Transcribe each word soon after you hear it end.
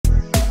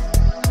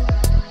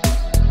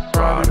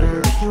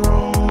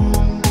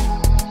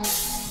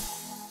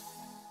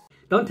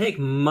Don't take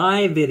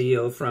my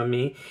video from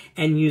me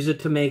and use it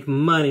to make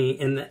money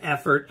in the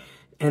effort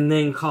and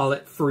then call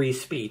it free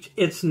speech.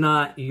 It's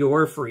not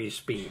your free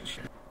speech.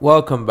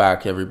 Welcome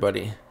back,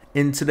 everybody.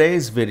 In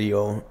today's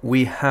video,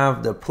 we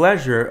have the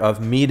pleasure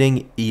of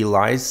meeting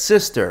Eli's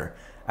sister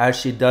as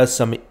she does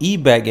some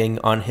e-begging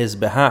on his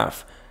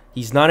behalf.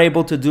 He's not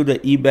able to do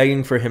the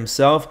e-begging for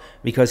himself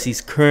because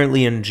he's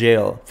currently in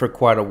jail for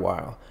quite a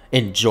while.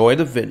 Enjoy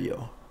the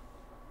video.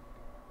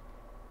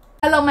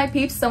 Hello my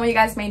peeps, some of you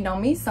guys may know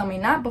me, some may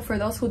not, but for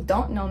those who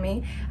don't know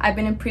me, I've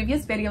been in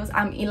previous videos.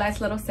 I'm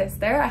Eli's little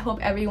sister. I hope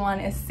everyone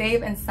is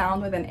safe and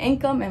sound with an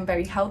income and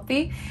very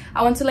healthy.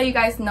 I want to let you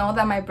guys know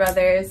that my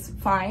brother is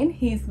fine.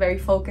 He's very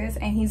focused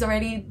and he's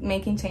already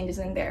making changes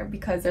in there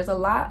because there's a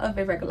lot of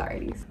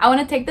irregularities. I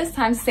want to take this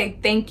time to say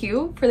thank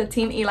you for the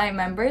Team Eli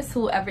members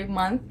who every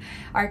month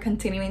are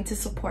continuing to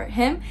support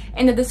him.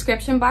 In the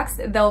description box,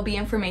 there'll be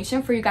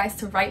information for you guys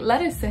to write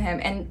letters to him,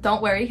 and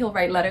don't worry, he'll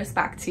write letters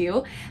back to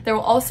you. There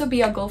will also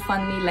be a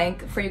GoFundMe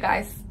link for you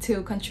guys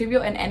to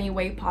contribute in any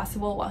way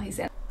possible while he's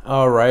in.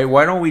 Alright,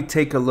 why don't we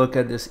take a look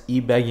at this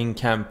e-begging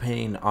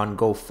campaign on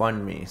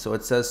GoFundMe. So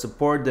it says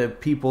support the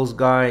people's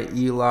guy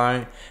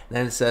Eli,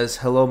 then it says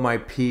hello my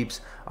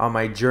peeps, on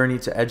my journey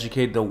to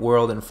educate the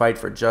world and fight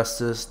for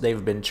justice,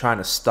 they've been trying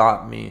to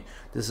stop me.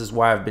 This is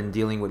why I've been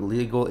dealing with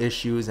legal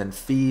issues and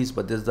fees,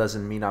 but this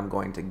doesn't mean I'm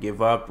going to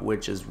give up,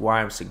 which is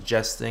why I'm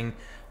suggesting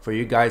for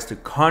you guys to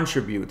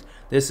contribute.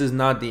 This is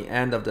not the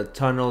end of the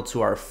tunnel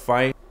to our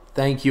fight.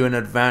 Thank you in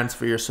advance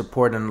for your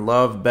support and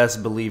love.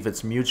 Best believe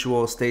it's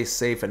mutual. Stay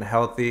safe and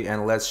healthy,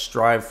 and let's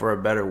strive for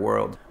a better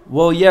world.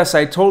 Well, yes,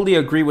 I totally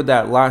agree with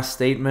that last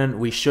statement.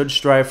 We should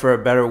strive for a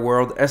better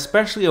world,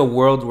 especially a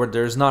world where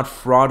there's not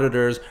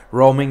frauditors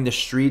roaming the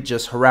street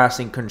just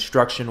harassing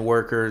construction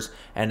workers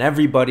and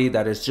everybody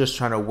that is just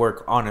trying to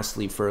work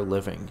honestly for a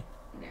living.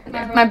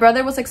 My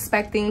brother was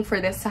expecting for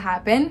this to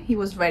happen. He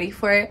was ready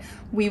for it.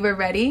 We were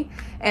ready.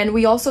 And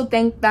we also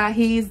think that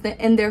he's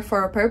in there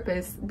for a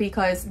purpose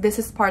because this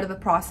is part of the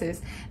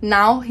process.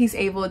 Now he's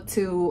able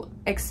to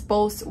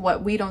expose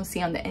what we don't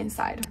see on the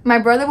inside. My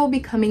brother will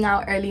be coming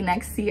out early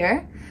next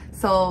year.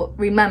 So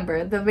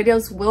remember, the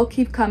videos will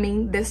keep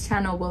coming. This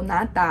channel will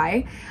not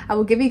die. I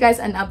will give you guys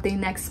an update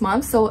next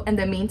month. So in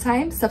the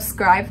meantime,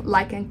 subscribe,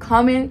 like, and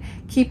comment.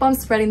 Keep on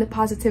spreading the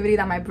positivity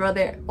that my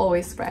brother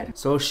always spread.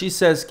 So she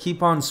says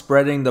keep on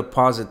spreading the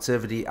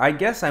positivity. I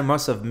guess I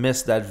must have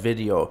missed that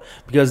video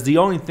because the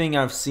only thing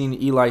I've seen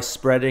Eli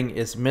spreading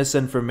is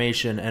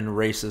misinformation and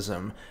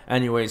racism.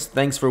 Anyways,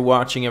 thanks for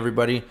watching,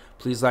 everybody.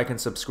 Please like and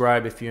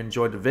subscribe if you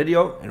enjoyed the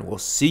video, and we'll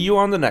see you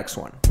on the next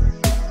one.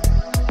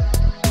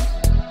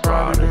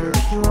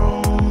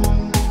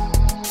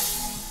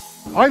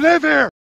 I live here!